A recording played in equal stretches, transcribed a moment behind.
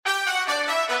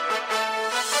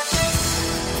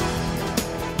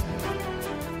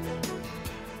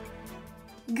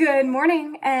Good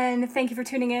morning, and thank you for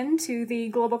tuning in to the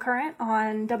Global Current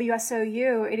on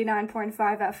WSOU 89.5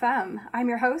 FM. I'm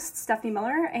your host, Stephanie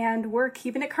Miller, and we're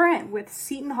keeping it current with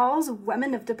Seton Hall's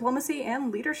Women of Diplomacy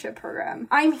and Leadership program.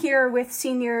 I'm here with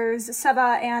seniors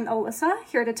Seba and Alyssa,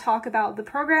 here to talk about the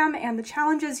program and the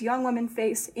challenges young women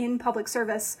face in public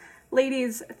service.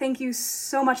 Ladies, thank you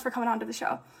so much for coming on to the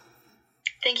show.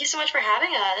 Thank you so much for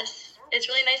having us. It's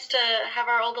really nice to have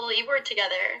our old little E-word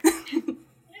together.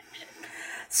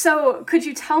 So could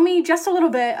you tell me just a little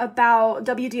bit about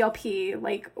WDLP?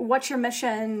 Like, what's your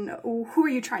mission? Who are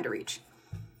you trying to reach?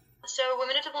 So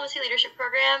Women of Diplomacy Leadership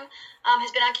Program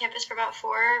has been on campus for about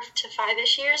 4 to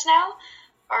 5-ish years now.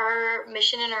 Our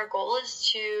mission and our goal is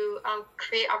to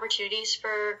create opportunities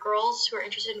for girls who are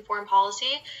interested in foreign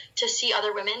policy to see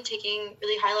other women taking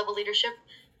really high-level leadership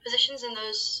positions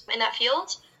in that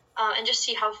field, and just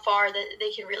see how far that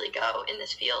they can really go in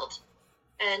this field.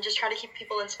 And just try to keep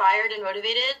people inspired and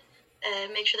motivated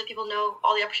and make sure that people know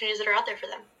all the opportunities that are out there for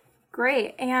them.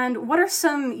 Great. And what are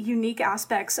some unique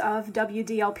aspects of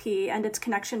WDLP and its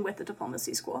connection with the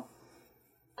diplomacy school?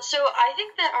 So I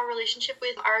think that our relationship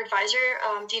with our advisor,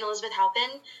 Dean Elizabeth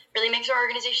Halpin, really makes our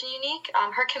organization unique.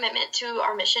 Her commitment to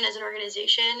our mission as an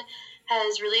organization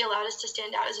has really allowed us to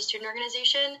stand out as a student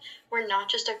organization. We're not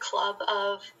just a club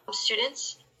of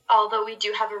students, although we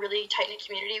do have a really tight-knit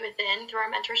community within through our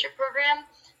mentorship program.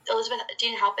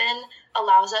 Dean Halpin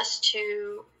allows us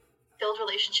to build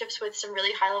relationships with some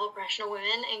really high-level professional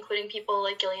women, including people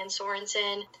like Gillian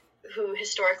Sorensen, who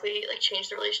historically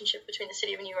changed the relationship between the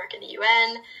City of New York and the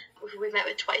UN, who we've met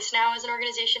with twice now as an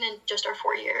organization in just our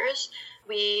 4 years.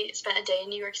 We spent a day in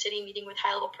New York City meeting with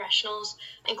high-level professionals,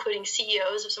 including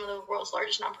CEOs of some of the world's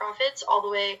largest nonprofits, all the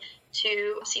way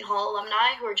to Seton Hall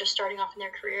alumni who are just starting off in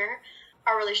their career.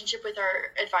 Our relationship with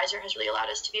our advisor has really allowed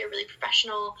us to be a really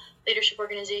professional leadership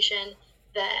organization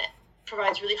that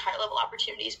provides really high-level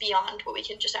opportunities beyond what we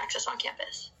can just access on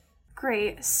campus.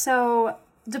 Great. So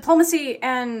diplomacy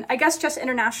and I guess just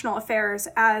international affairs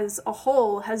as a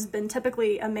whole has been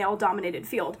typically a male-dominated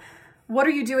field. What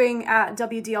are you doing at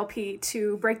WDLP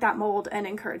to break that mold and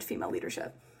encourage female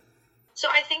leadership? So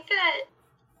I think that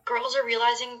girls are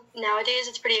realizing nowadays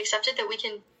it's pretty accepted that we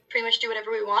can pretty much do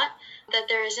whatever we want, that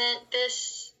there isn't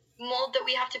this mold that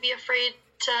we have to be afraid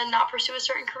to not pursue a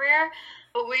certain career,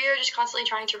 but we are just constantly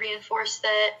trying to reinforce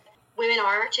that women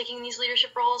are taking these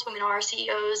leadership roles, women are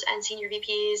CEOs and senior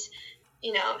VPs,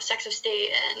 sex of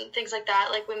state and things like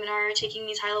that, women are taking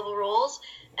these high-level roles,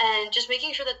 and just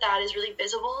making sure that that is really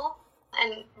visible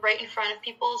and right in front of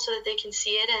people so that they can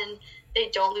see it and they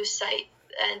don't lose sight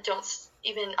and don't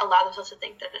even allow themselves to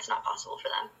think that it's not possible for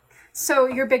them. So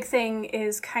your big thing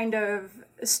is kind of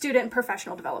student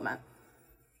professional development.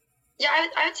 Yeah,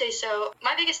 I would say so.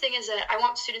 My biggest thing is that I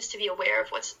want students to be aware of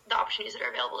what's the opportunities that are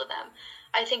available to them.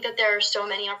 I think that there are so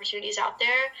many opportunities out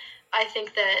there. I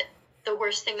think that the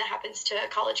worst thing that happens to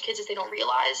college kids is they don't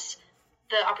realize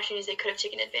the opportunities they could have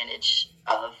taken advantage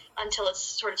of until it's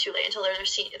sort of too late, until they're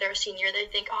a senior. They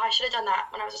think, I should have done that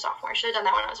when I was a sophomore. I should have done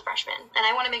that when I was a freshman. And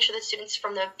I want to make sure that students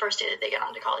from the first day that they get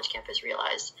onto college campus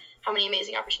realize how many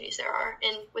amazing opportunities there are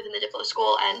within the Diplo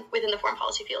school and within the foreign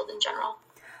policy field in general.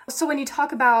 So when you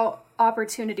talk about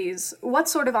opportunities, what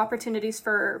sort of opportunities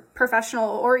for professional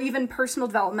or even personal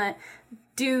development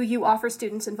do you offer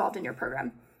students involved in your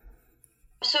program?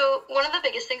 So one of the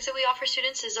biggest things that we offer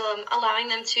students is allowing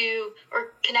them to,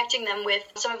 or connecting them with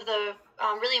some of the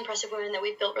really impressive women that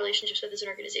we've built relationships with as an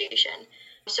organization.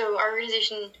 So our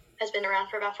organization has been around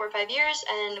for about 4 or 5 years,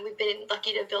 and we've been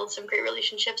lucky to build some great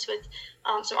relationships with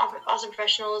some awesome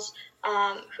professionals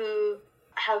who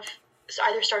have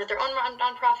either started their own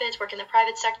nonprofits, work in the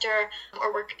private sector,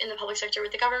 or work in the public sector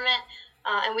with the government.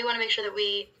 And we want to make sure that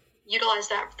we utilize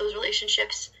those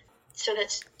relationships so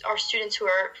that our students who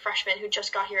are freshmen who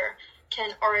just got here can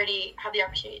already have the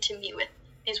opportunity to meet with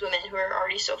these women who are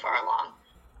already so far along.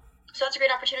 So that's a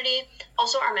great opportunity.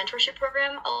 Also, our mentorship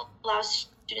program allows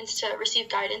students to receive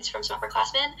guidance from some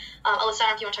upperclassmen. Alyssa, I don't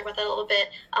know if you want to talk about that a little bit.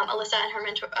 Alyssa and her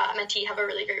mentee have a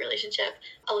really great relationship.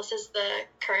 Alyssa's the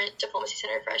current diplomacy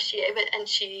center for SGA, and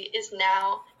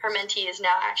her mentee is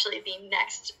now actually the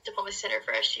next diplomacy center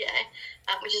for SGA,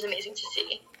 which is amazing to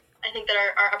see. I think that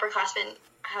our upperclassmen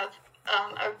have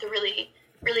the really,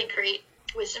 really great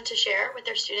wisdom to share with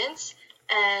their students,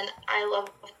 and I love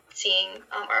seeing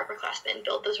our upperclassmen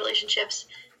build those relationships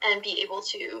and be able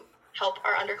to help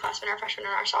our underclassmen, our freshmen,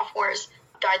 and our sophomores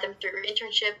guide them through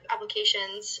internship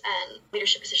applications and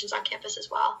leadership positions on campus as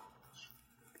well.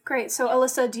 Great. So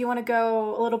Alyssa, do you want to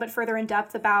go a little bit further in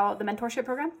depth about the mentorship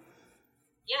program?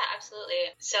 Yeah, absolutely.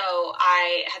 absolutely. So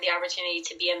I had the opportunity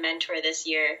to be a mentor this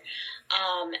year,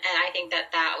 and I think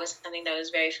that was something that was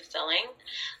very fulfilling.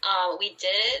 We did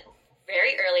it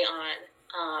very early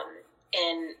on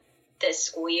in this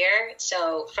school year.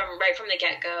 So right from the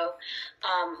get-go,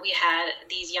 we had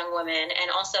these young women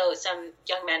and also some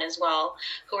young men as well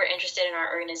who were interested in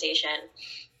our organization.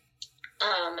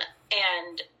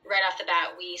 And right off the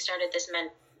bat, we started this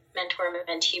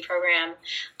mentor-mentee program.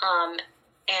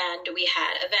 And we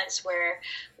had events where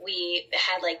we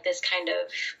had like this kind of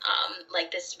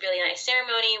like this really nice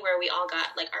ceremony where we all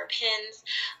got like our pins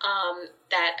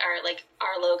that are like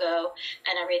our logo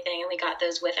and everything, and we got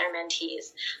those with our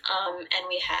mentees. And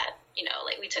we had,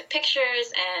 like we took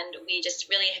pictures, and we just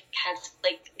really had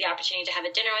like the opportunity to have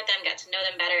a dinner with them, get to know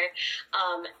them better,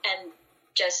 and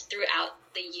just throughout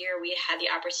the year we had the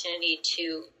opportunity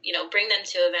to bring them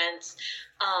to events.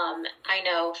 I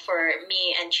know for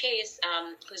me and Chase,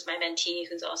 who's my mentee,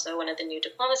 who's also one of the new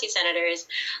diplomacy senators,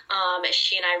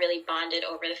 she and I really bonded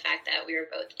over the fact that we were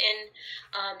both in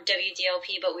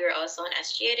WDLP, but we were also in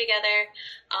SGA together.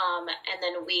 And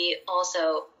then we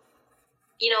also,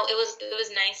 it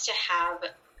was nice to have,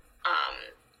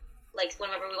 like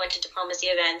whenever we went to diplomacy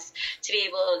events, to be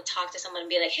able to talk to someone and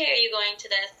be like, hey, are you going to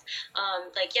this?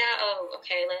 Like, yeah, oh,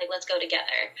 okay, like let's go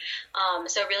together.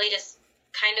 So really just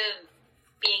kind of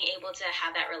being able to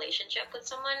have that relationship with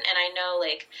someone. And I know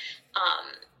like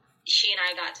she and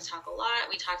I got to talk a lot.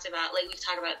 We've talked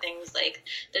about things like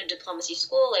the diplomacy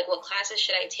school, like what classes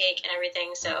should I take and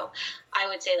everything. So I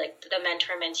would say like the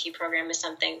mentor-mentee program is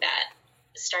something that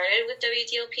started with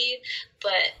WDLP,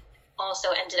 but also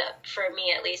ended up, for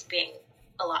me at least, being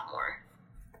a lot more.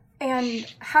 And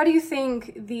how do you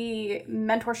think the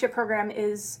mentorship program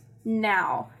is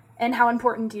now, and how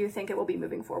important do you think it will be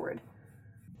moving forward?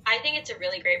 I think it's a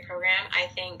really great program. I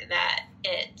think that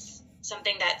it's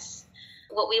something that's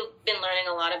what we've been learning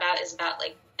a lot about is about,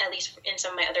 like, at least in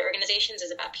some of my other organizations,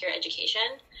 is about peer education.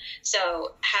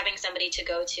 So having somebody to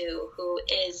go to who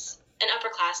is an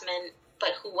upperclassman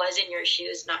but who was in your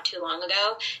shoes not too long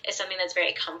ago is something that's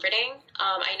very comforting.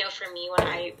 I know for me, when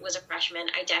I was a freshman,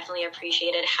 I definitely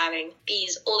appreciated having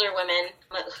these older women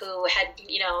who had,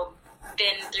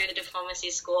 been through the diplomacy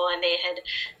school, and they had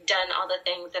done all the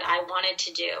things that I wanted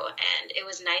to do. And it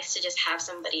was nice to just have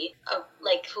somebody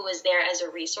who was there as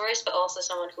a resource, but also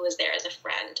someone who was there as a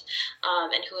friend,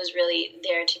 and who was really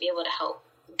there to be able to help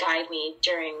guide me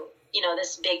during,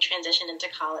 this big transition into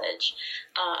college.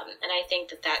 And I think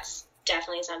that that's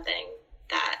definitely something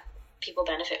that people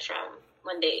benefit from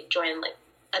when they join like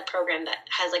a program that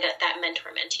has like that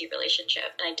mentor-mentee relationship.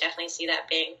 And I definitely see that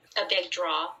being a big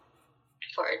draw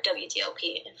for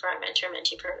WDLP and for our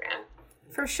mentor-mentee program.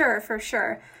 For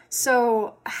sure.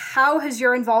 So how has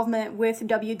your involvement with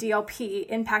WDLP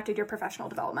impacted your professional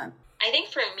development? I think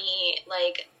for me,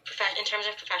 like in terms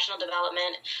of professional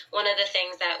development, one of the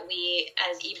things that we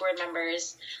as e-board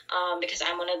members, because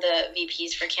I'm one of the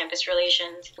VPs for campus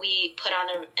relations, we put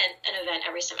on an event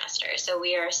every semester. So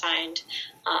we are assigned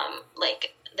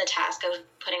the task of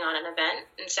putting on an event.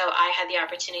 And so I had the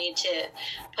opportunity to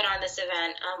put on this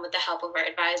event with the help of our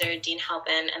advisor, Dean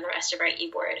Halpin, and the rest of our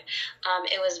e-board.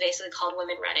 It was basically called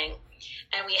Women Running.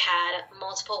 And we had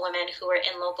multiple women who were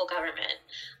in local government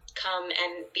come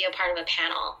and be a part of a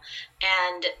panel.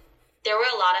 And there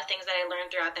were a lot of things that I learned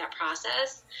throughout that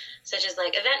process, such as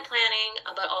like event planning,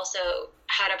 but also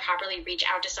how to properly reach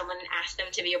out to someone and ask them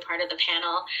to be a part of the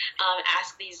panel,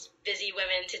 ask these busy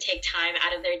women to take time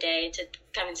out of their day to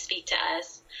come and speak to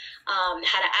us,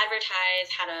 how to advertise,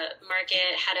 how to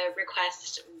market, how to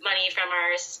request money from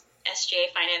our SGA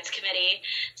Finance Committee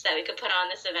so that we could put on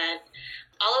this event.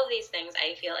 All of these things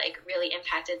I feel like really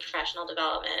impacted professional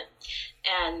development.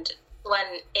 And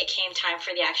when it came time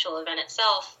for the actual event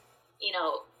itself,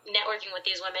 networking with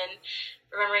these women,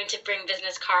 remembering to bring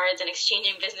business cards and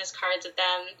exchanging business cards with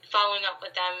them, following up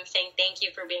with them, saying thank you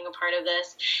for being a part of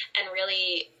this, and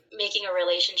really making a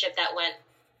relationship that went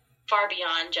far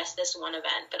beyond just this one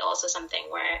event, but also something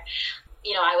where,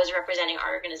 I was representing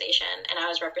our organization and I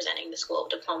was representing the School of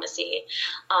Diplomacy.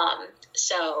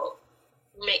 So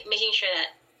making sure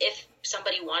that if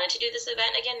somebody wanted to do this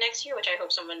event again next year, which I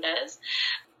hope someone does,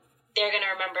 they're going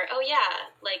to remember, oh yeah,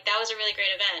 like that was a really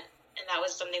great event. And that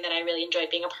was something that I really enjoyed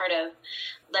being a part of.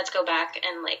 Let's go back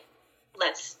and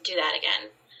let's do that again.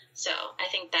 So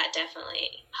I think that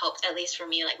definitely helped, at least for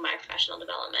me, like my professional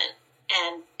development,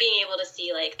 and being able to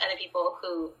see like other people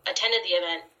who attended the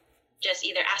event just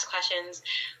either ask questions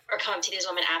or come up to these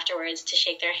women afterwards to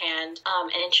shake their hand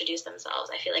and introduce themselves.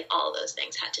 I feel like all of those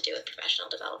things had to do with professional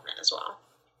development as well.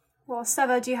 Well,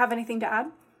 Seva, do you have anything to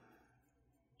add?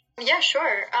 Yeah,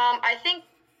 sure. I think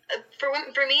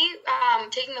for me,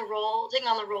 taking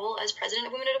on the role as president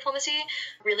of Women of Diplomacy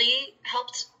really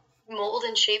helped mold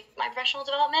and shape my professional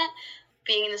development.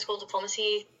 Being in the School of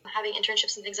Diplomacy, having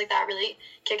internships and things like that really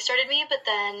kickstarted me. But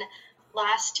then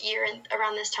last year,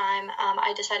 around this time,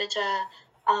 I decided to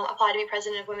apply to be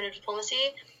president of Women of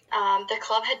Diplomacy. The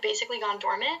club had basically gone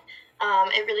dormant.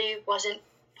 It really wasn't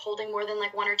holding more than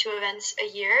like 1 or 2 events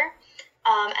a year.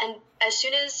 And as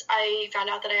soon as I found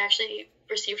out that I actually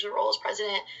received the role as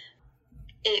president,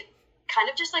 it kind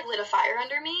of just like lit a fire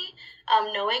under me,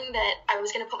 knowing that I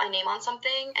was going to put my name on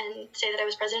something and say that I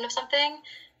was president of something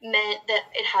meant that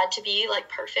it had to be like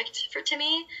perfect to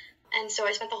me. And so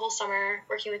I spent the whole summer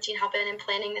working with Teen Halpin and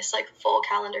planning this like full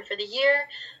calendar for the year.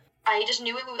 I just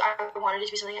knew I wanted it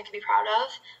to be something I could be proud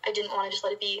of. I didn't want to just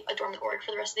let it be a dormant org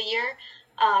for the rest of the year.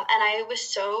 And I was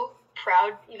so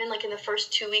proud, even like in the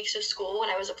first 2 weeks of school when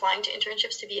I was applying to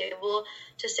internships, to be able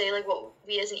to say like what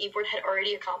we as an e-board had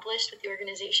already accomplished with the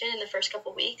organization in the first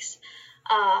couple weeks.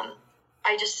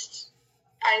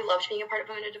 I loved being a part of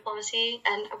Women of Diplomacy,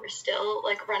 and we're still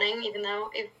like running, even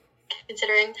though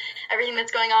considering everything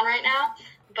that's going on right now.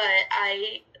 But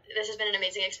this has been an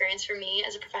amazing experience for me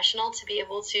as a professional to be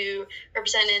able to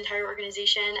represent an entire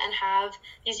organization and have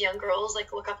these young girls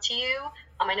like look up to you.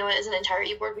 I know as an entire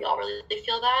e-board, we all really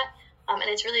feel that. And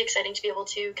it's really exciting to be able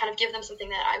to kind of give them something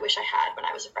that I wish I had when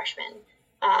I was a freshman.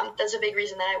 That's a big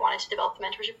reason that I wanted to develop the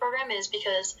mentorship program, is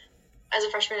because as a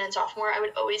freshman and sophomore, I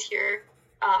would always hear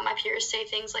my peers say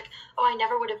things like, oh, I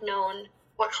never would have known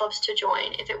what clubs to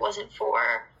join if it wasn't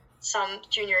for some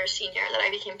junior or senior that I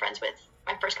became friends with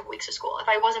my first couple weeks of school. If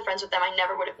I wasn't friends with them, I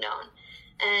never would have known.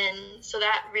 And so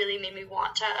that really made me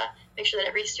want to make sure that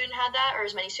every student had that, or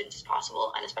as many students as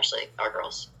possible, and especially our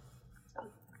girls. So,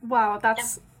 wow,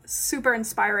 that's super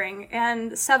inspiring.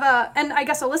 And Seva, and I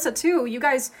guess Alyssa too, you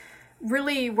guys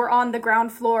really were on the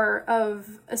ground floor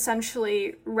of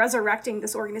essentially resurrecting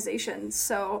this organization.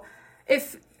 So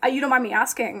if you don't mind me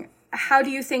asking, how do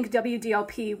you think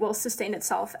WDLP will sustain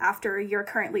itself after your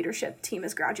current leadership team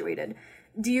has graduated?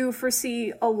 Do you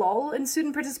foresee a lull in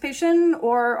student participation,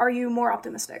 or are you more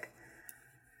optimistic?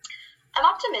 I'm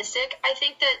optimistic. I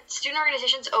think that student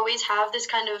organizations always have this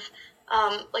kind of,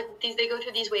 they go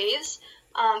through these waves.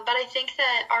 But I think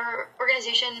that our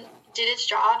organization did its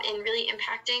job in really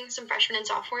impacting some freshmen and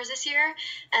sophomores this year.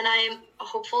 And I'm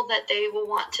hopeful that they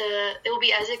will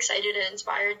be as excited and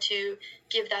inspired to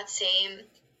give that same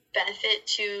benefit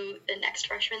to the next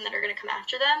freshmen that are going to come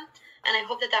after them. And I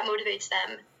hope that motivates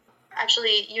them.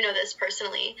 Actually, you know this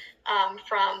personally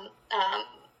from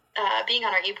being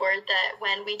on our e-board, that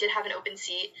when we did have an open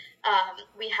seat,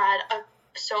 we had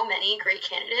so many great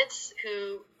candidates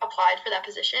who applied for that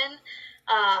position.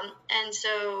 And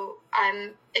so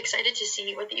I'm excited to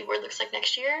see what the e-board looks like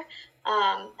next year.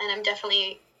 And I'm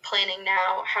definitely planning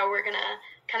now how we're going to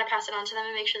kind of pass it on to them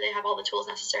and make sure they have all the tools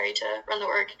necessary to run the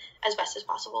org as best as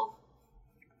possible.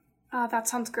 That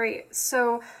sounds great.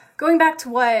 So going back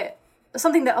to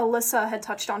something that Alyssa had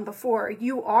touched on before,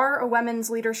 you are a women's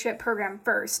leadership program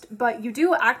first, but you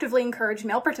do actively encourage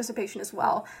male participation as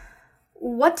well.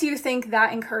 What do you think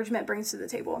that encouragement brings to the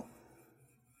table?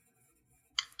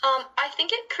 I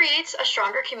think it creates a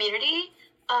stronger community.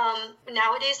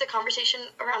 Nowadays, the conversation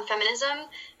around feminism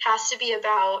has to be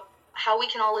about how we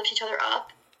can all lift each other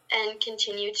up and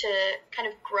continue to kind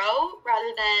of grow,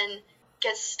 rather than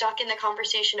get stuck in the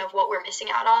conversation of what we're missing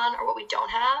out on or what we don't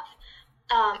have.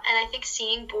 And I think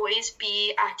seeing boys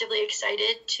be actively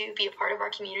excited to be a part of our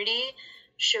community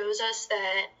shows us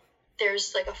that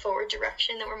there's like a forward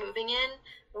direction that we're moving in,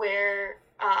 where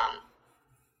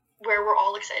we're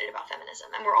all excited about feminism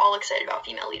and we're all excited about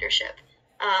female leadership.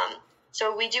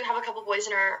 So we do have a couple boys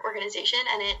in our organization,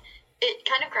 and it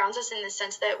kind of grounds us in the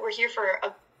sense that we're here for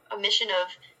a mission of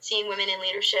seeing women in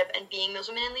leadership and being those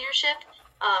women in leadership.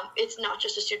 It's not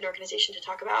just a student organization to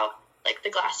talk about like the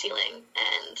glass ceiling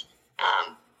and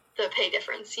the pay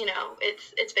difference.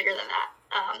 It's bigger than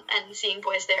that. And seeing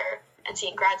boys there and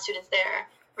seeing grad students there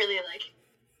really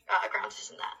grounds us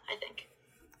in that, I think.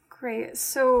 Great.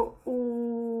 So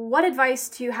what advice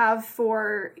do you have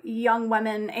for young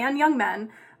women and young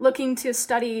men looking to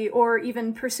study or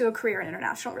even pursue a career in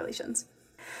international relations?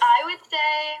 I would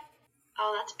say,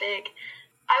 that's big.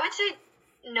 I would say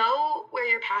know where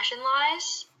your passion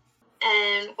lies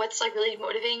and what's really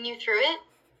motivating you through it.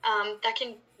 That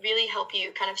can really help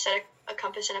you kind of set a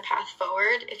compass and a path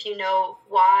forward if you know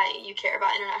why you care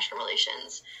about international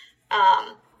relations,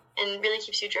 and really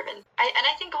keeps you driven.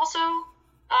 I think also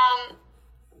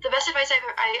the best advice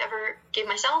I ever gave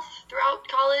myself throughout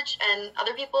college and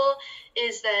other people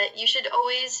is that you should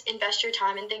always invest your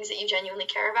time in things that you genuinely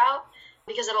care about,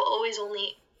 because it'll always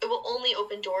only it will only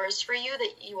open doors for you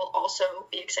that you will also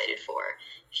be excited for.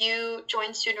 If you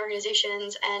join student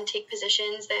organizations and take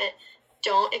positions that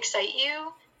don't excite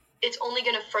you, it's only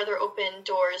going to further open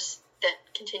doors that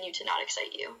continue to not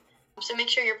excite you. So make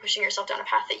sure you're pushing yourself down a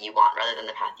path that you want rather than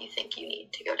the path you think you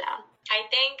need to go down. I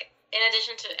think, in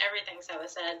addition to everything Seba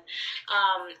said,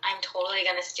 I'm totally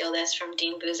going to steal this from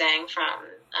Dean Buzang from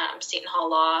Seton Hall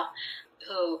Law,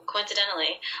 who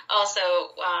coincidentally also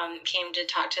came to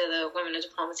talk to the Women of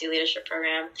Diplomacy Leadership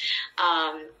Program.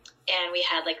 And we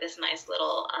had like this nice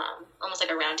little, almost like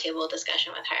a roundtable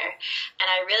discussion with her. And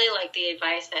I really liked the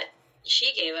advice that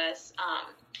she gave us,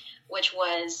 which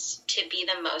was to be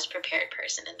the most prepared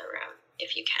person in the room,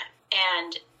 if you can.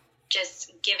 And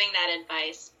just giving that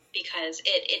advice, because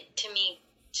it to me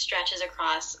stretches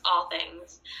across all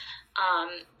things.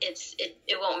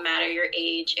 It won't matter your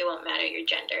age, it won't matter your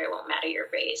gender, it won't matter your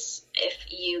race. If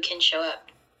you can show up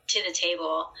to the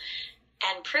table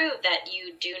and prove that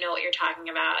you do know what you're talking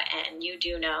about and you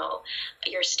do know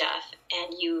your stuff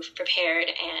and you've prepared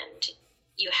and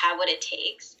you have what it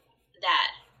takes,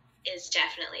 that is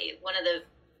definitely one of the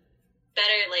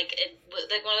better, like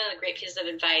one of the great pieces of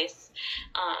advice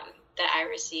that I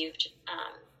received.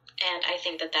 And I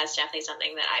think that that's definitely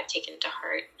something that I've taken to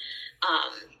heart.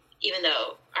 Even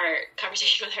though our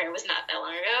conversation with her was not that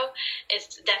long ago,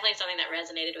 it's definitely something that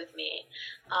resonated with me.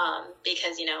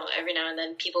 Because, every now and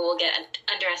then people will get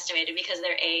underestimated because of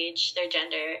their age, their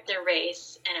gender, their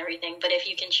race, and everything. But if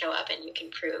you can show up and you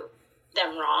can prove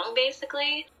them wrong,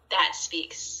 basically, that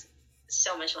speaks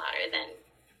so much louder than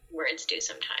words do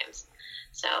sometimes.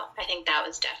 So I think that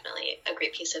was definitely a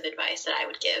great piece of advice that I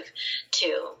would give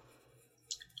to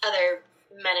other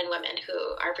men and women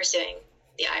who are pursuing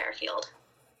the IR field.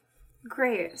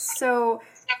 Great. So,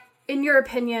 in your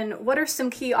opinion, what are some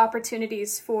key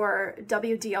opportunities for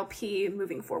WDLP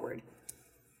moving forward?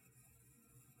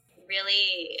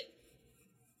 Really,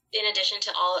 in addition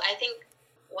to all, I think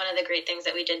one of the great things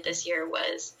that we did this year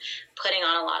was putting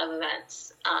on a lot of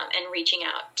events and reaching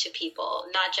out to people,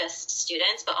 not just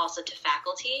students, but also to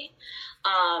faculty,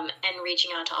 and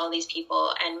reaching out to all these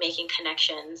people and making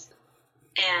connections.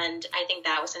 And I think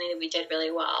that was something that we did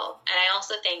really well. And I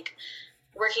also think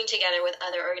working together with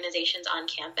other organizations on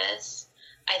campus,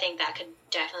 I think that could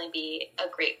definitely be a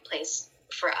great place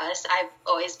for us. I've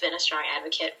always been a strong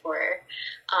advocate for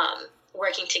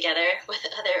working together with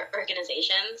other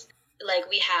organizations. Like,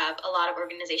 we have a lot of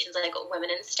organizations like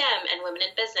Women in STEM and Women in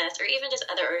Business, or even just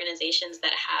other organizations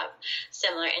that have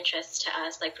similar interests to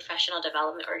us, like professional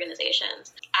development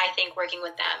organizations. I think working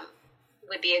with them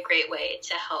would be a great way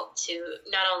to help to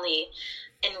not only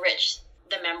enrich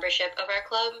the membership of our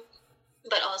club,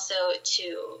 but also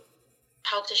to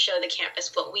help to show the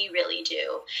campus what we really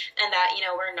do. And that,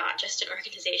 we're not just an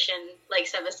organization, like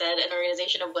Seba said, an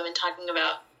organization of women talking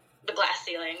about the glass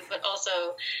ceiling, but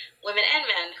also women and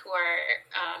men who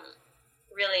are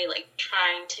really like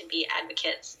trying to be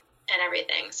advocates and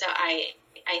everything. So I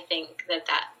think that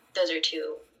those are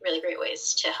two really great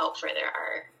ways to help further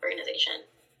our organization.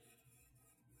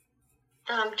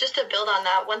 Just to build on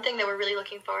that, one thing that we're really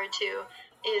looking forward to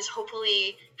is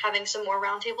hopefully having some more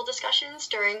roundtable discussions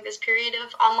during this period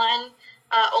of online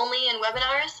only and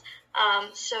webinars.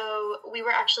 So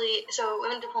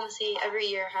Women in Diplomacy every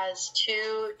year has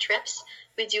 2 trips.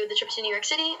 We do the trip to New York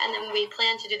City, and then we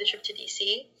plan to do the trip to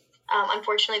DC.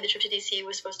 Unfortunately, the trip to DC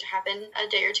was supposed to happen a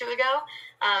day or 2 ago,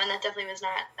 and that definitely was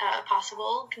not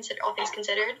possible, all things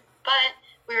considered. But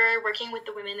we were working with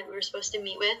the women that we were supposed to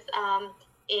meet with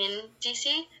in DC,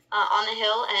 on the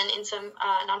Hill, and in some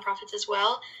nonprofits as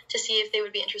well, to see if they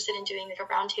would be interested in doing like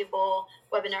a roundtable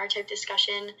webinar type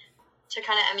discussion to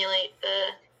kind of emulate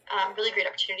the really great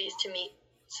opportunities to meet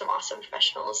some awesome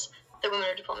professionals that Women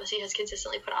of Diplomacy has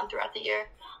consistently put on throughout the year,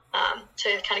 to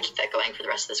kind of keep that going for the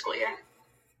rest of the school year.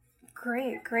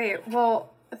 Great.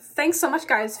 Well, thanks so much,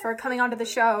 guys, for coming onto the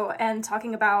show and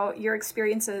talking about your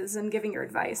experiences and giving your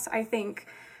advice. I think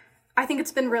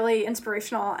it's been really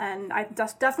inspirational, and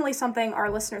that's definitely something our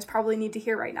listeners probably need to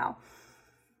hear right now.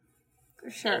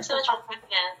 For sure. Thanks so much for having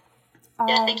us.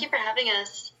 Yeah, thank you for having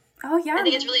us. Oh, yeah. I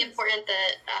think it's really important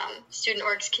that student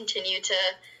orgs continue to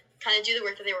kind of do the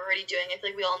work that they were already doing. I feel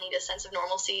like we all need a sense of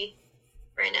normalcy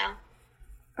right now.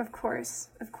 Of course.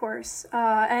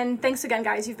 And thanks again,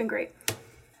 guys. You've been great.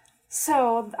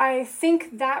 So I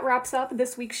think that wraps up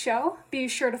this week's show. Be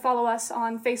sure to follow us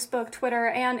on Facebook, Twitter,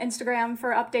 and Instagram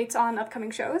for updates on upcoming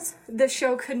shows. This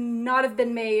show could not have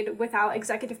been made without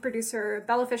executive producer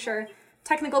Bella Fisher,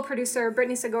 technical producer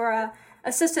Brittany Segura,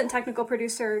 assistant technical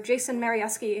producer Jason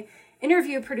Marieski,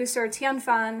 interview producer Tian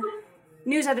Fan,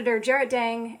 news editor Jarrett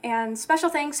Dang, and special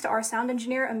thanks to our sound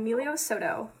engineer Emilio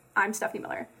Soto. I'm Stephanie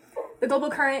Miller. The Global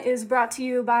Current is brought to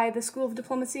you by the School of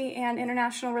Diplomacy and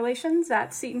International Relations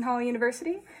at Seton Hall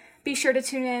University. Be sure to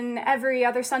tune in every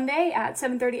other Sunday at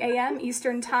 7:30 a.m.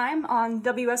 Eastern Time on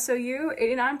WSOU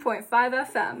 89.5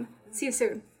 FM. See you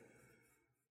soon.